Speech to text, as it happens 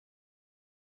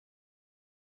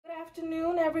Good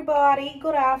afternoon, everybody.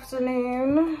 Good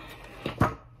afternoon.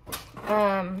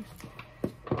 I'm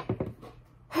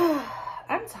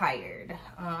tired.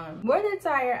 More than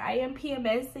tired, I am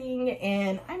PMSing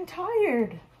and I'm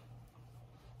tired.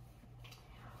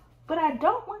 But I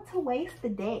don't want to waste the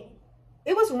day.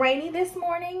 It was rainy this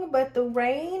morning, but the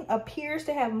rain appears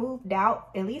to have moved out,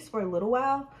 at least for a little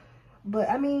while. But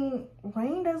I mean,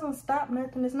 rain doesn't stop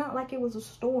nothing. It's not like it was a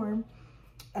storm.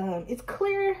 It's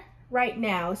clear right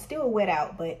now. It's still wet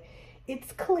out, but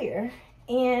it's clear.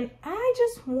 And I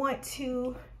just want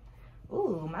to,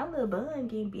 ooh, my little bun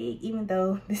getting big, even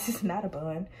though this is not a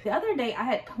bun. The other day I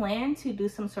had planned to do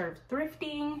some sort of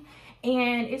thrifting,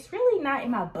 and it's really not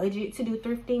in my budget to do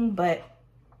thrifting, but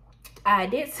I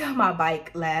did sell my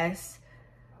bike last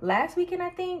weekend, I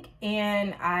think,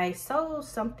 and I sold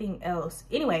something else.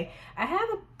 Anyway, I have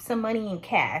some money in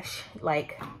cash,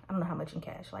 like, I don't know how much in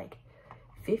cash, like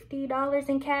 $50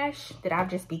 in cash that I'll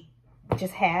just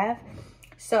have.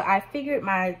 So I figured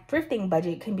my thrifting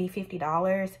budget can be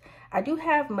 $50. I do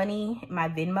have money in my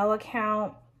Venmo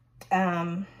account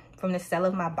from the sale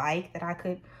of my bike that I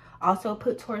could also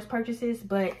put towards purchases,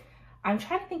 but I'm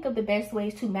trying to think of the best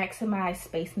ways to maximize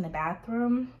space in the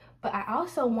bathroom. But I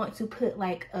also want to put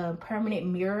like a permanent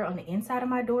mirror on the inside of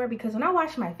my door, because when I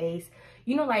wash my face,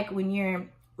 you know, like when you're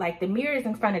like the mirror is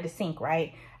in front of the sink,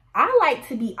 right? I like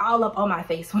to be all up on my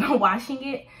face when I'm washing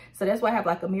it. So that's why I have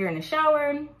like a mirror in the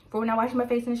shower for when I wash my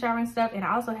face in the shower and stuff. And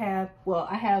I also have, well,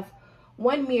 I have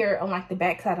one mirror on like the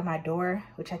back side of my door,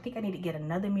 which I think I need to get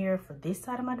another mirror for this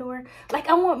side of my door. Like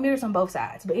I want mirrors on both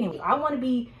sides. But anyway, I want to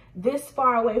be this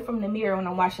far away from the mirror when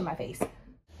I'm washing my face.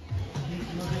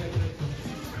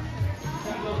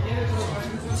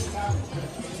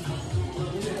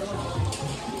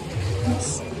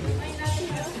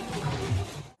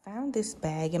 Found this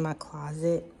bag in my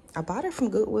closet. I bought it from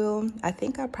Goodwill. I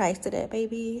think I priced it at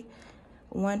maybe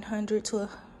 $100 to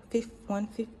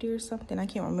 $150 or something. I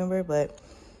can't remember, but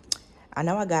I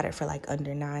know I got it for like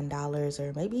under $9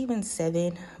 or maybe even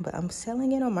 $7, but I'm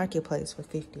selling it on Marketplace for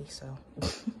 $50. So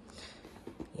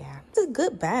yeah, it's a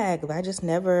good bag, but I just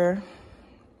never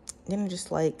didn't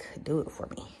just like do it for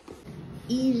me.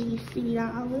 Easy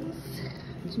 $50.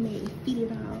 Just made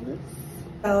 $50.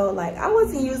 So like I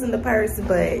wasn't using the purse,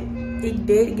 but it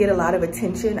did get a lot of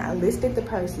attention. I listed the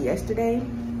purse yesterday,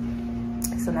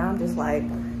 so now I'm just like,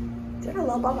 did I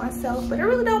love by myself? But it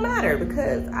really don't matter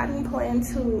because I didn't plan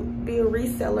to be a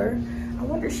reseller. I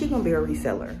wonder if she's gonna be a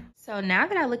reseller. So now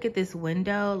that I look at this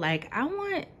window, like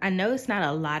I know it's not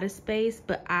a lot of space,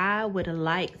 but I would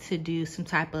like to do some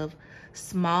type of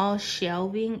small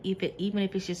shelving, even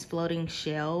if it's just floating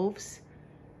shelves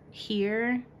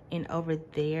here and over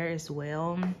there as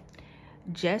well,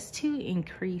 just to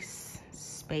increase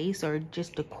space or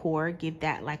just decor, give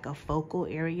that like a focal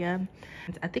area.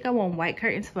 I think I want white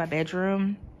curtains for my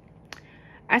bedroom.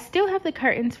 I still have the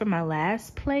curtains from my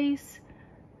last place,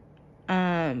 but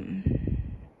I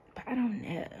don't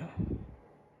know.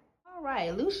 All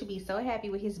right, Lou should be so happy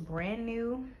with his brand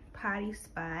new potty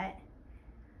spot.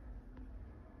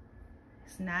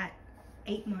 It's not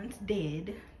 8 months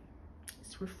dead.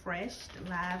 It's refreshed,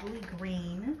 lively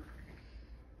green.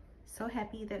 So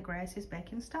happy that grass is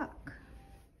back in stock.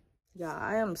 Y'all,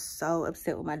 I am so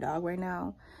upset with my dog right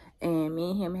now. And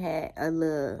me and him had a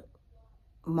little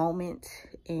moment,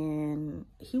 and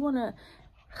he wanna,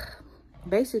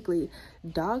 basically,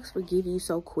 dogs forgive you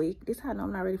so quick. This is how I know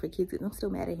I'm not ready for kids. I'm still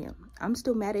mad at him. I'm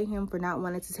still mad at him for not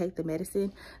wanting to take the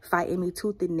medicine, fighting me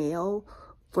tooth and nail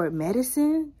for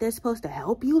medicine that's supposed to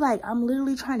help you. Like, I'm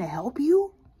literally trying to help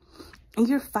you, and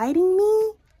you're fighting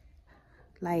me?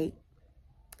 Like,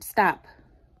 stop.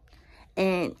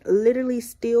 And literally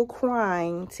still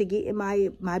crying to get in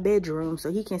my bedroom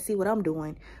so he can see what I'm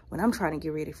doing when I'm trying to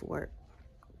get ready for work.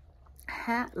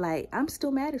 Like, I'm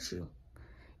still mad at you.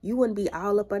 You wouldn't be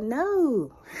all up on,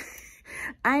 no.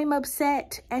 I'm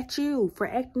upset at you for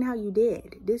acting how you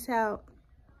did. This how,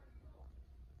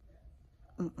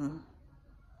 I'm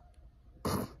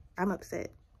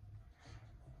upset.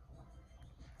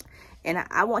 And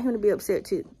I want him to be upset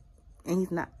too. And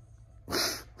he's not.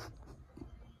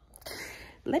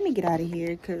 Let me get out of here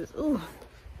because, ooh,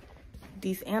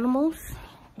 these animals.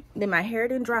 Then my hair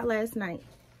didn't dry last night.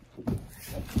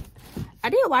 I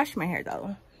did wash my hair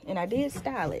though, and I did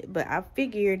style it, but I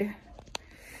figured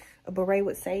a beret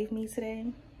would save me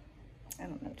today. I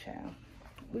don't know, child.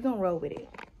 We're gonna roll with it.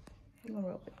 We're gonna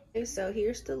roll with it. Okay, so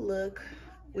here's the look.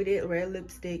 We did red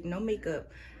lipstick, no makeup.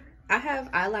 I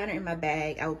have eyeliner in my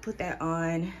bag. I will put that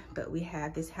on, but we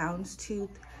have this houndstooth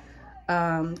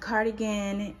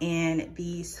cardigan and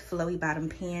these flowy bottom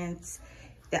pants.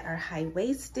 that are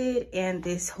high-waisted, and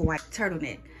this white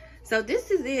turtleneck. So this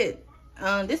is it.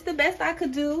 This is the best I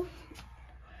could do.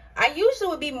 I usually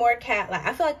would be more like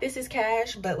I feel like this is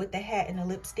cash, but with the hat and the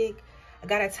lipstick, I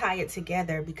gotta tie it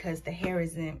together because the hair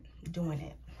isn't doing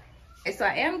it. And so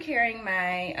I am carrying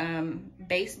my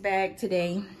base bag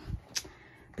today,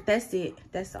 but that's it.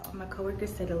 That's all. My coworker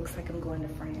said it looks like I'm going to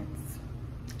France.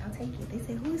 I'll take it. They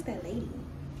said, who is that lady?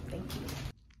 Thank you.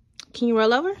 Can you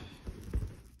roll over?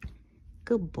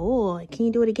 Good boy. Can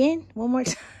you do it again? One more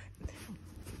time.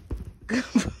 Good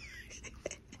boy.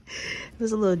 It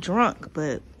was a little drunk,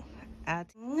 but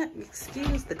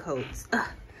excuse the coats.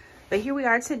 But here we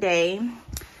are today.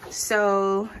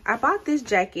 So I bought this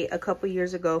jacket a couple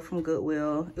years ago from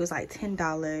Goodwill. It was like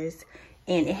 $10,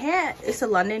 and it's a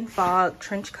London fog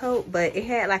trench coat, but it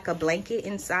had like a blanket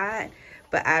inside.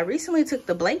 But I recently took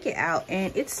the blanket out,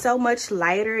 and it's so much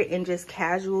lighter and just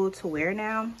casual to wear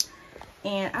now,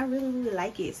 and I really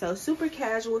like it. So super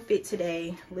casual fit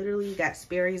today. Literally got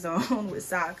Sperry's on with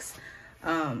socks.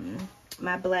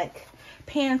 My black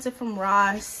pants are from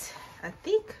Ross. I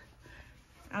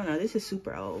don't know, this is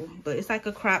super old, but it's like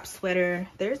a crop sweater.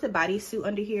 There's a bodysuit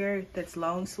under here that's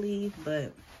long sleeve,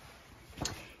 but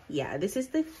yeah, this is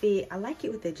the fit. I like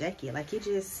it with the jacket. Like it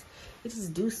just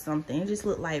do something. It just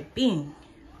look like bing,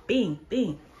 bing,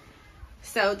 bing.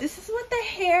 So this is what the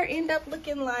hair end up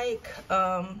looking like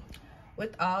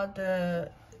with all the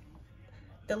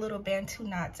little bantu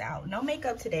knots out. No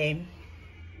makeup today.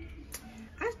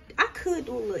 I could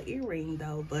do a little earring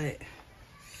though, but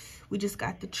we just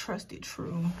got the trusted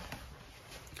true.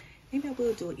 Maybe I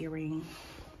will do an earring.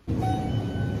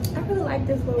 I really like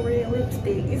this little red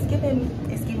lipstick. It's giving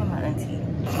my auntie.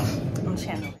 I'm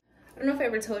channeling. I don't know if I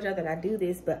ever told y'all that I do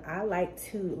this, but I like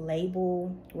to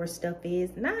label where stuff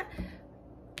is. Not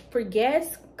for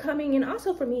guests coming, and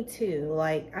also for me too.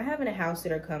 Like, I have a house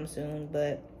sitter come soon,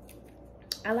 but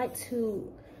I like to,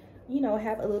 you know,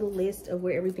 have a little list of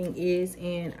where everything is.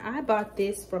 And I bought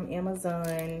this from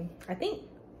Amazon, I think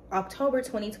October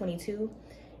 2022,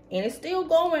 and it's still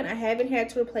going. I haven't had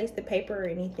to replace the paper or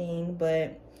anything,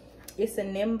 but it's a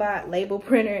Nimbot label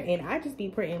printer, and I just be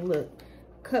printing, look,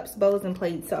 cups, bowls, and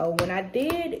plates. So when I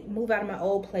did move out of my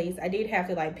old place, I did have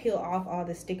to like peel off all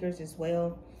the stickers as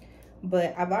well,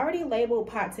 but I've already labeled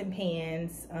pots and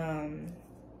pans.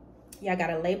 Yeah, I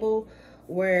got a label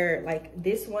where, like,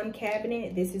 this one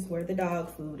cabinet, this is where the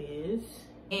dog food is,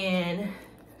 and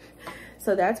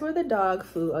so that's where the dog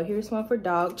food. Oh, here's one for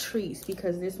dog treats,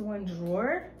 because this one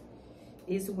drawer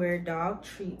is where dog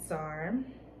treats are.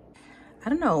 I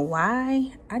don't know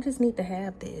why. I just need to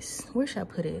have this. Where should I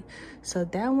put it? So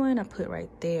that one I put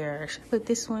right there. Should I put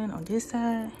this one on this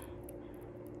side?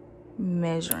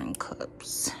 Measuring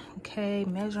cups. Okay,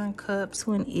 measuring cups.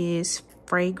 One is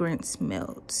fragrance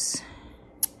melts.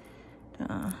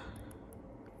 I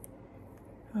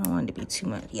don't want it to be too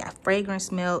much. Yeah,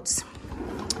 fragrance melts.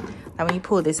 Now when you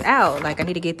pull this out, like I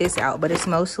need to get this out, but it's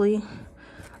mostly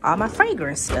all my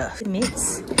fragrance stuff.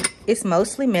 Mitts. It's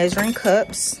mostly measuring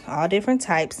cups, all different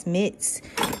types, mitts,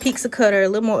 pizza cutter, a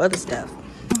little more other stuff.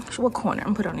 What corner?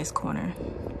 I'm gonna put it on this corner,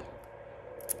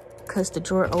 because the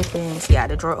drawer opens. Yeah,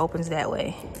 the drawer opens that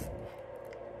way.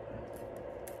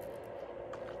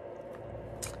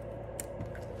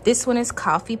 This one is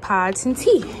coffee pods and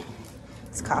tea.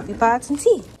 It's coffee pods and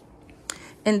tea.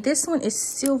 And this one is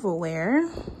silverware.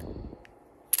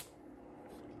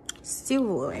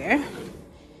 Silverware.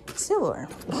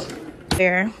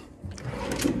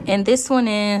 And this one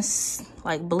is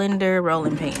like blender,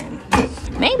 rolling pan.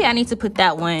 Maybe I need to put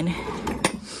that one.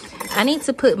 I need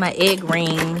to put my egg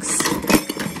rings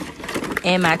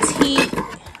and my tea.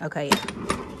 Okay,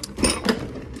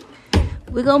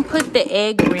 we're gonna put the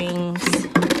egg rings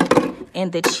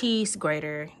and the cheese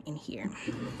grater in here.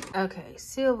 Okay,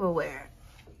 silverware.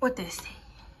 What they say?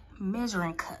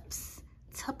 Measuring cups,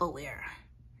 Tupperware,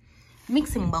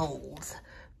 mixing bowls,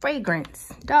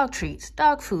 fragrance, dog treats,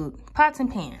 dog food, pots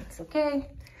and pans. Okay,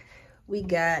 we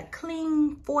got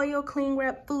cling foil, cling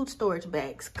wrap food storage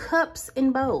bags, cups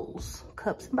and bowls,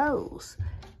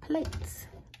 plates,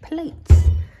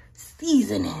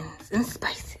 seasonings and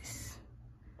spices.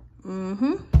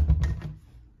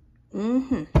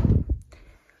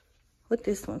 What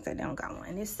this one say? They don't got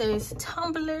one. It says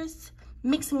tumblers,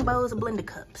 mixing bowls, blender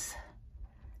cups.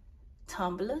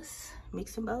 Tumblers,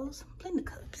 mixing bowls, blender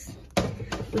cups.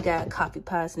 We got coffee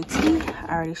pods and tea.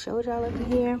 I already showed y'all over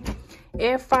here.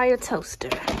 Air fryer toaster.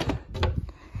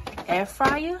 Air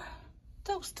fryer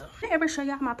toaster. Did I ever show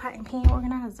y'all my pot and pan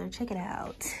organizer? Check it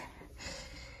out.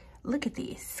 Look at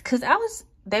this. Cause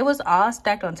they was all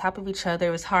stacked on top of each other.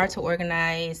 It was hard to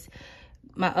organize.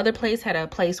 my other place had a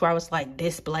place where I was like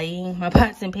displaying my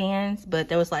pots and pans, but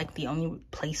that was like the only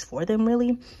place for them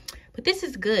really. But this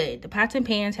is good. The pots and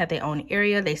pans have their own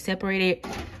area. They separated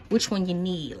which one you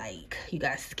need. Like you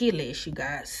got skillets, you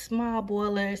got small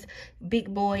boilers,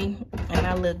 big boy, and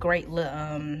my little great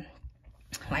little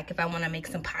like if I want to make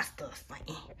some pasta, like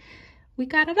we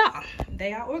got it all.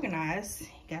 They are organized,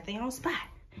 got their own spot.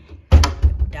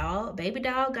 Dog, baby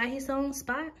dog got his own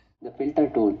spot. The filter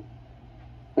tool.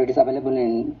 So it is available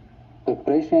in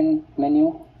preparation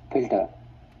menu, filter.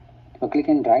 So click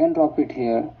and drag and drop it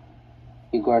here.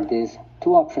 You got these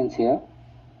two options here.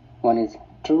 One is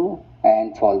true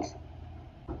and false.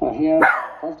 So here,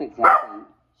 first example,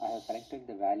 I have selected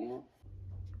the value.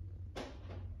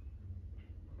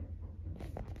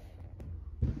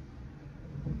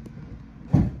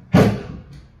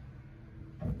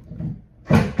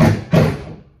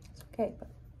 Okay.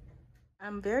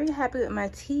 I'm very happy with my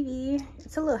TV.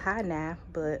 It's a little high now,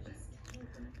 but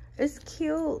it's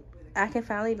cute. I can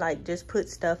finally like just put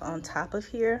stuff on top of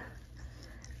here.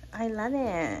 I love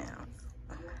it.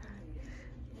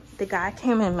 The guy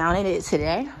came and mounted it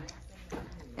today,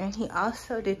 and he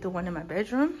also did the one in my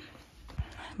bedroom.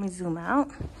 Let me zoom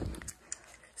out.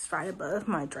 It's right above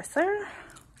my dresser.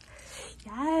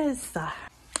 Yes.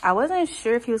 I wasn't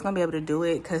sure if he was gonna be able to do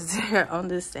it because they're on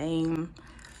the same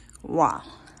wall.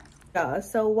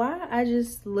 So while I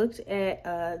just looked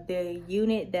at the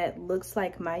unit that looks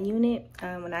like my unit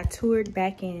when I toured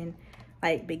back in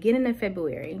like beginning of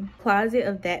February, closet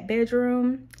of that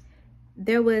bedroom,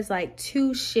 there was like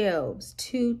two shelves,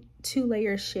 two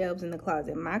layer shelves in the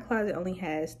closet. My closet only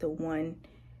has the one,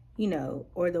 you know,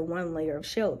 or the one layer of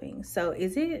shelving. So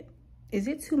is it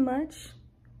too much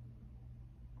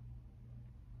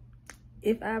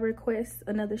if I request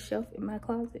another shelf in my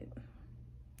closet?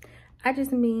 I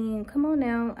just mean, come on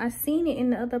now. I seen it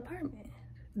in the other apartment.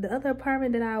 The other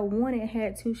apartment that I wanted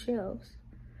had two shelves.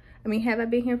 I mean, have I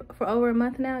been here for over a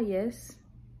month now? Yes.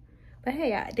 But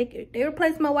hey, they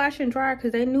replaced my washer and dryer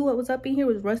because they knew what was up in here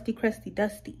was rusty, crusty,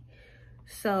 dusty.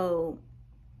 So,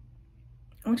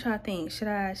 what y'all think? Should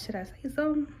I say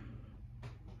something?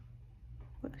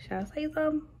 Should I say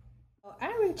something?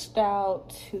 I reached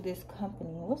out to this company.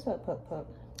 What's up, Pup?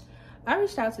 I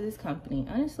reached out to this company.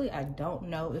 Honestly, I don't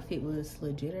know if it was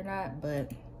legit or not,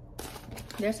 but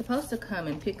they're supposed to come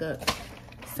and pick up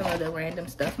some of the random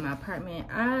stuff in my apartment.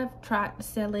 I've tried to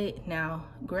sell it. Now,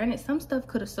 granted, some stuff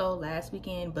could have sold last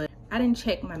weekend, but I didn't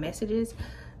check my messages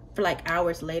for like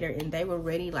hours later, and they were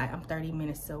ready, like, I'm 30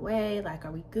 minutes away, like,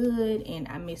 are we good? And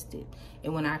I missed it.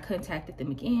 And when I contacted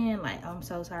them again, like, oh, I'm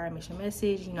so sorry I missed your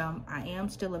message, you know, I am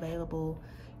still available,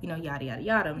 you know, yada yada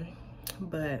yada.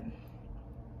 But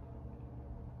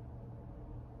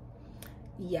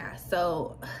yeah,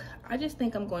 so I just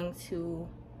think I'm going to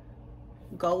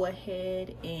go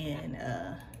ahead and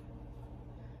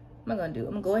I'm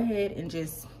gonna go ahead and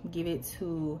just give it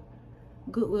to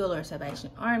Goodwill or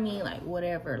Salvation Army, like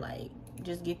whatever, like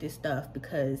just get this stuff,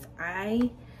 because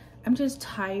I'm just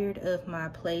tired of my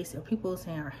place or people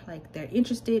saying like they're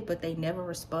interested but they never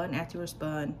respond. After you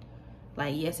respond,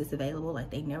 like, yes, it's available,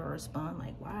 like they never respond.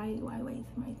 Like, why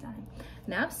waste my time?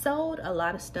 Now, I've sold a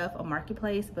lot of stuff on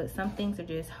Marketplace, but some things are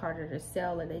just harder to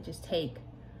sell, or they just take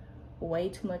way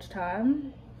too much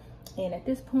time. And at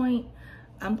this point,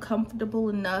 I'm comfortable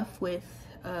enough with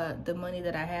the money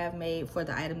that I have made for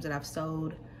the items that I've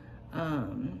sold. I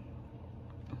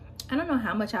don't know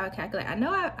how much I'll calculate. I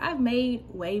know I've made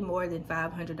way more than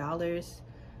 $500,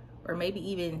 or maybe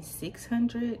even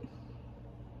 $600.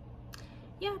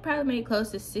 Yeah, I probably made close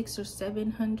to $600 or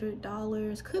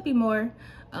 $700, could be more,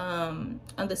 on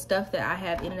the stuff that I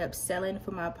have ended up selling for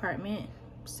my apartment.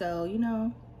 So, you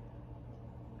know,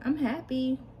 I'm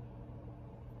happy.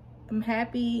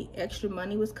 Extra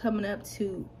money was coming up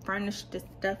to furnish the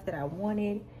stuff that I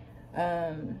wanted.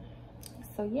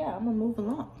 So yeah, I'm gonna move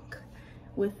along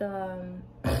with so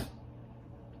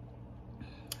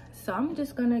I'm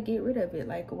just gonna get rid of it.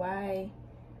 Like, why?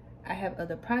 I have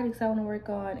other projects I want to work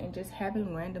on, and just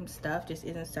having random stuff just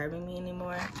isn't serving me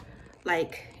anymore.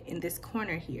 Like in this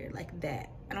corner here, like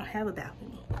that, I don't have a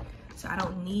balcony, so I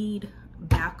don't need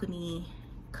balcony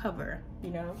cover, you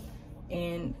know.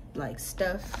 And like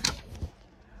stuff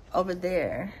over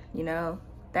there, you know,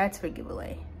 that's for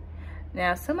giveaway.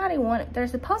 Now, somebody wanted, they're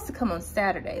supposed to come on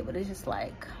Saturday, but it's just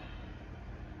like,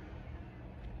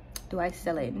 do I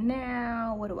sell it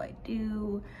now? What do I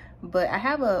do? But I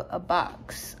have a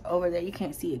box over there. You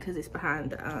can't see it because it's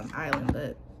behind the island,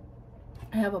 but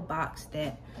I have a box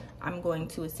that I'm going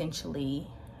to essentially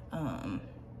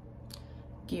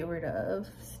get rid of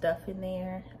stuff in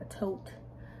there, a tote.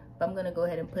 But I'm gonna go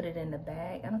ahead and put it in the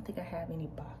bag. I don't think I have any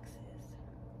boxes.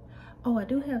 Oh, I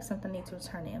do have something I need to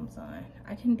return to Amazon.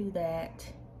 I can do that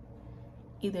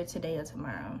either today or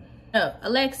tomorrow. Oh,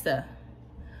 Alexa,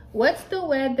 what's the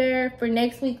weather for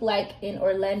next week like in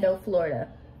Orlando, Florida?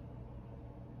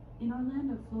 In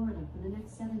Orlando, Florida for the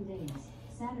next 7 days.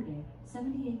 Saturday,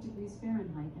 78 degrees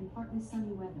Fahrenheit and partly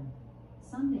sunny weather.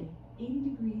 Sunday,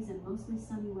 80 degrees and mostly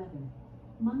sunny weather.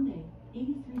 Monday,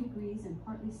 83 degrees and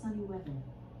partly sunny weather.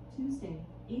 Tuesday,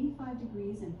 85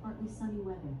 degrees and partly sunny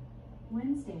weather.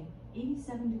 Wednesday,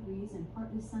 87 degrees and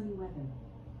partly sunny weather.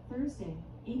 Thursday,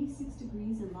 86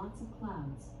 degrees and lots of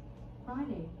clouds.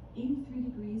 Friday, 83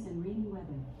 degrees and rainy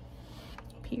weather.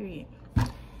 Period.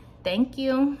 Thank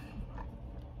you.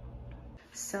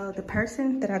 So the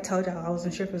person that I told y'all I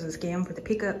wasn't sure if it was a scam for the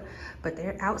pickup, but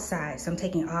they're outside, so I'm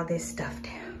taking all this stuff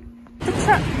down. The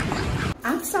truck.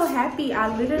 I'm so happy.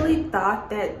 I literally thought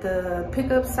that the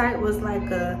pickup site was like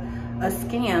a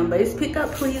scam, but it's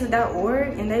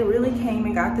pickupplease.org, and they really came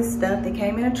and got the stuff. They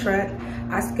came in a truck.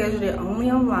 I scheduled it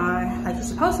only online. Like, you're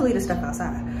supposed to leave the stuff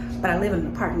outside, but I live in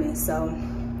an apartment, so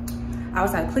I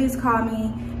was like, please call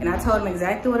me. And I told them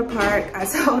exactly where to park. I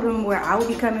told them where I would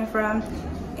be coming from,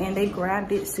 and they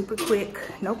grabbed it super quick,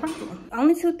 no problem.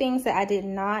 Only two things that I did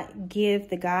not give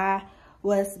the guy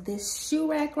was this shoe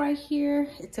rack right here.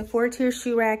 It's a 4-tier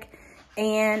shoe rack,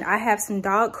 and I have some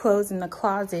dog clothes in the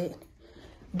closet.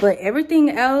 But everything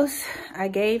else I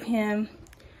gave him.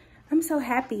 I'm so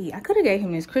happy. I could have gave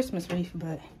him his Christmas wreath,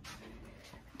 but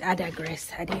I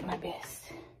digress. I did my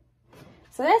best.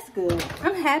 So that's good.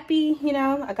 I'm happy, you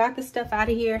know, I got this stuff out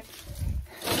of here.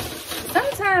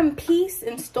 Sometimes peace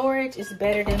and storage is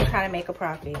better than trying to make a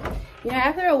profit. You know,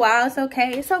 after a while, it's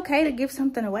okay. It's okay to give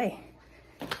something away.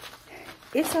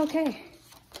 It's okay.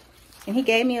 And he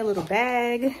gave me a little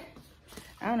bag.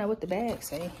 I don't know what the bag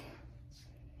say.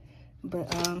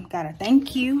 But gotta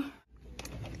thank you.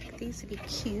 These would be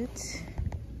cute.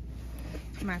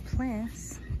 My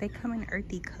plants, they come in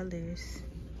earthy colors.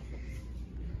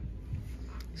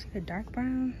 Is it a dark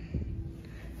brown?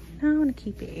 No, I want to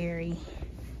keep it airy.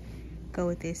 Go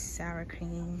with this sour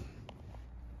cream.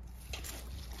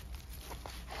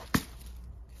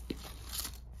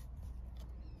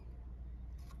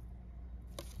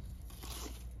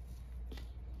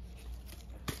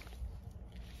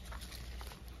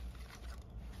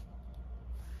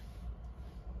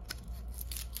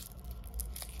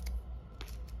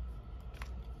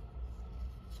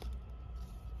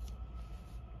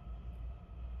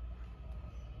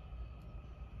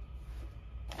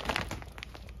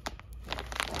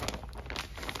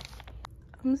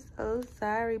 I'm so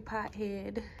sorry,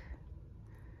 pothead.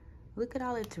 Look at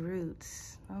all its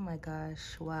roots. Oh my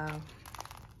gosh, wow.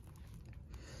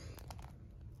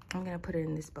 I'm gonna put it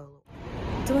in this bowl.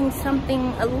 Doing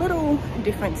something a little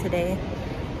different today.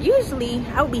 Usually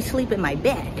I would be sleeping in my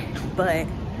bed, but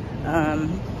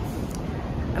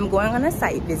I'm going on a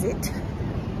site visit,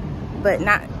 but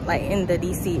not like in the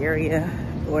DC area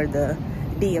or the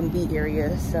DMV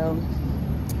area, so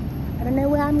I don't know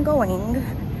where I'm going.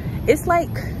 It's like,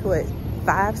 what,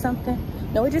 5 something?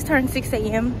 No, it just turned 6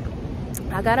 a.m.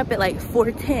 I got up at like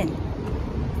 4:10.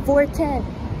 4:10.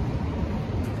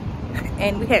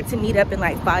 And we had to meet up in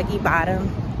like Foggy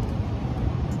Bottom.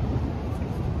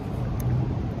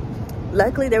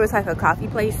 Luckily, there was like a coffee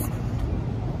place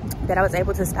that I was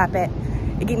able to stop at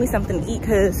and get me something to eat,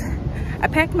 because I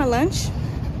packed my lunch,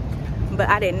 but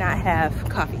I did not have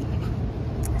coffee.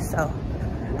 So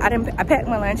I packed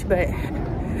my lunch, but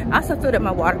I also filled up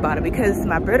my water bottle because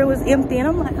my Brita was empty, and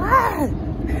I'm like, ah.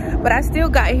 But I still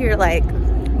got here like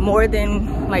more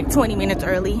than like 20 minutes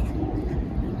early.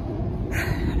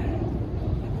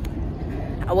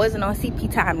 I wasn't on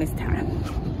CP time this time.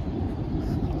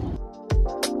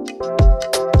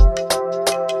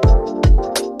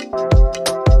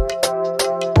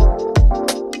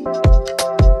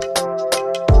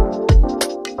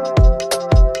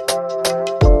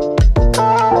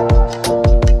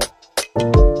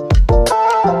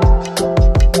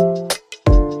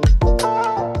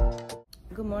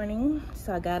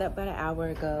 So I got up about an hour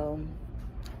ago,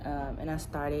 and I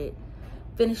started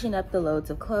finishing up the loads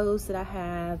of clothes that I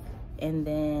have, and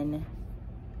then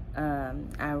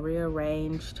I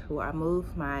rearranged, or I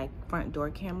moved my front door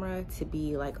camera to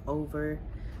be like over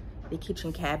the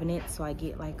kitchen cabinet, so I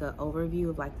get like an overview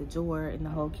of like the door and the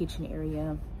whole kitchen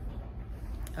area.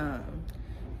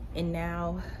 And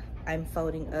now I'm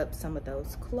folding up some of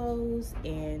those clothes,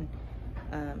 and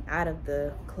out of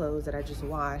the clothes that I just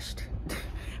washed,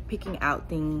 picking out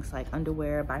things like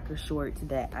underwear, biker shorts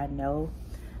that I know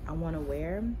I want to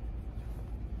wear.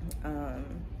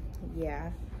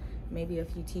 Yeah, maybe a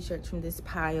few t-shirts from this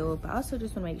pile, but I also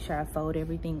just want to make sure I fold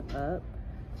everything up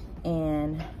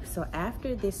And so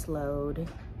after this load,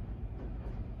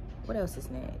 what else is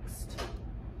next?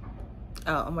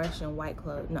 Oh, I'm washing white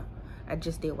clothes. No, I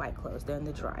just did white clothes. They're in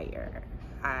the dryer.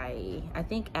 I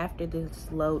think after this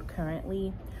load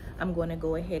currently, I'm going to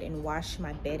go ahead and wash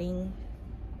my bedding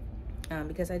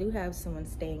because I do have someone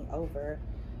staying over.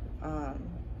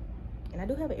 And I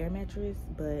do have an air mattress,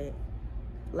 but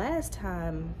last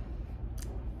time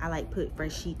I like put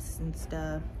fresh sheets and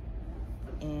stuff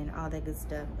and all that good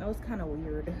stuff. That was kind of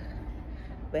weird,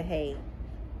 but hey,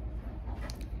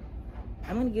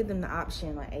 I'm gonna give them the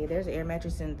option, like, hey, there's an air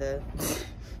mattress in the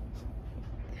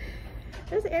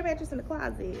there's an air mattress in the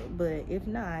closet. But if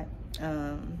not,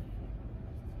 I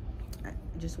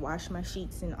just wash my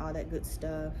sheets and all that good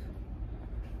stuff.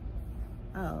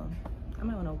 Oh, I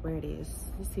might want to wear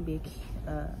this. This could be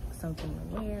something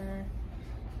to wear.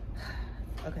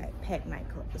 Okay, pack night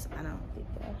clothes. I don't think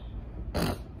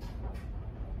that.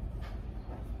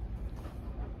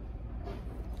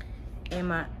 And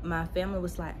my family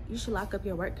was like, you should lock up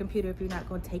your work computer if you're not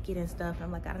going to take it and stuff. And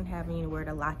I'm like, I don't have anywhere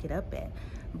to lock it up at.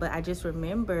 But I just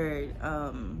remembered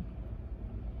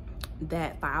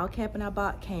that file cabinet I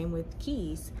bought came with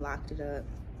keys. Locked it up,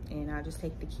 and I'll just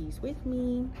take the keys with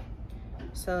me.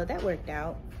 So that worked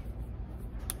out.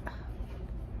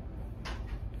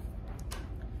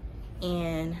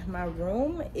 And my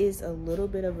room is a little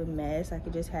bit of a mess. Like,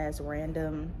 it just has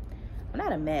random, well,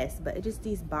 not a mess, but it just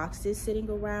these boxes sitting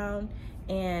around,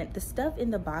 and the stuff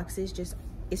in the boxes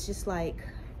it's just like,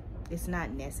 it's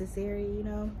not necessary, you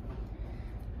know?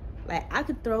 Like, I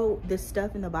could throw this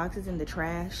stuff in the boxes in the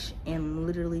trash and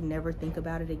literally never think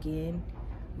about it again,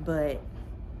 but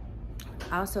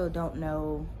I also don't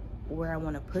know where I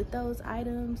want to put those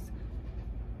items.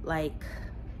 Like,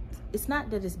 it's not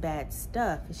that it's bad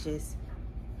stuff, it's just,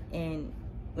 and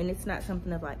when it's not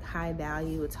something of like high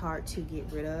value, it's hard to get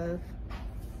rid of.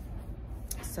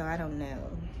 So I don't know.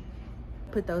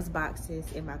 Put those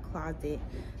boxes in my closet.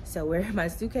 So where my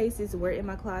suitcases were in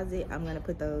my closet, I'm gonna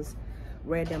put those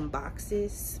random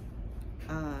boxes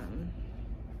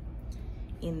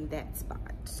in that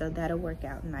spot. So that'll work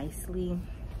out nicely.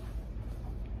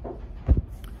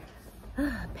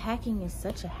 Packing is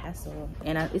such a hassle,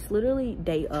 and it's literally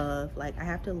day of. Like, I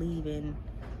have to leave in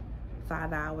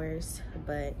 5 hours,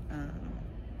 but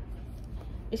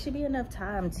it should be enough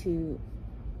time to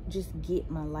just get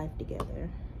my life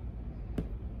together.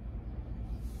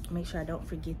 Make sure I don't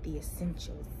forget the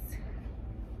essentials.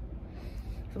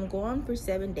 If I'm going for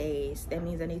 7 days, that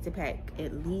means I need to pack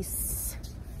at least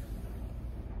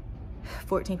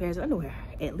 14 pairs of underwear,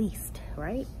 at least,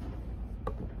 right?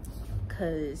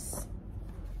 Because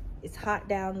it's hot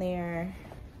down there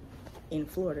in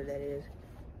Florida, that is.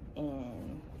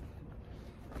 And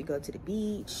if you go to the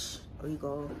beach, or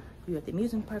you at the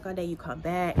amusement park all day, you come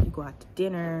back, you go out to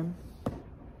dinner,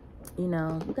 you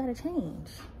know, you gotta change.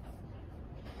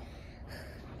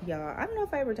 Y'all, I don't know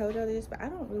if I ever told y'all this, but I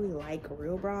don't really like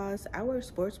real bras. I wear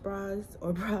sports bras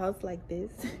or bras like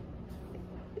this.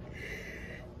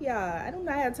 Yeah, I do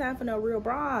not have time for no real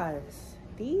bras.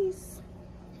 These,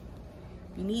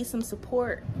 if you need some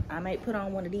support, I might put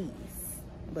on one of these.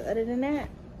 But other than that,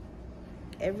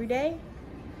 every day,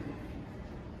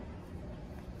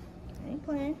 I ain't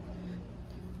playing.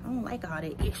 I don't like all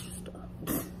that extra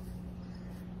stuff.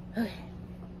 Okay,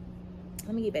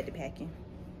 let me get back to packing.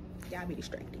 Y'all be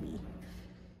distracting me.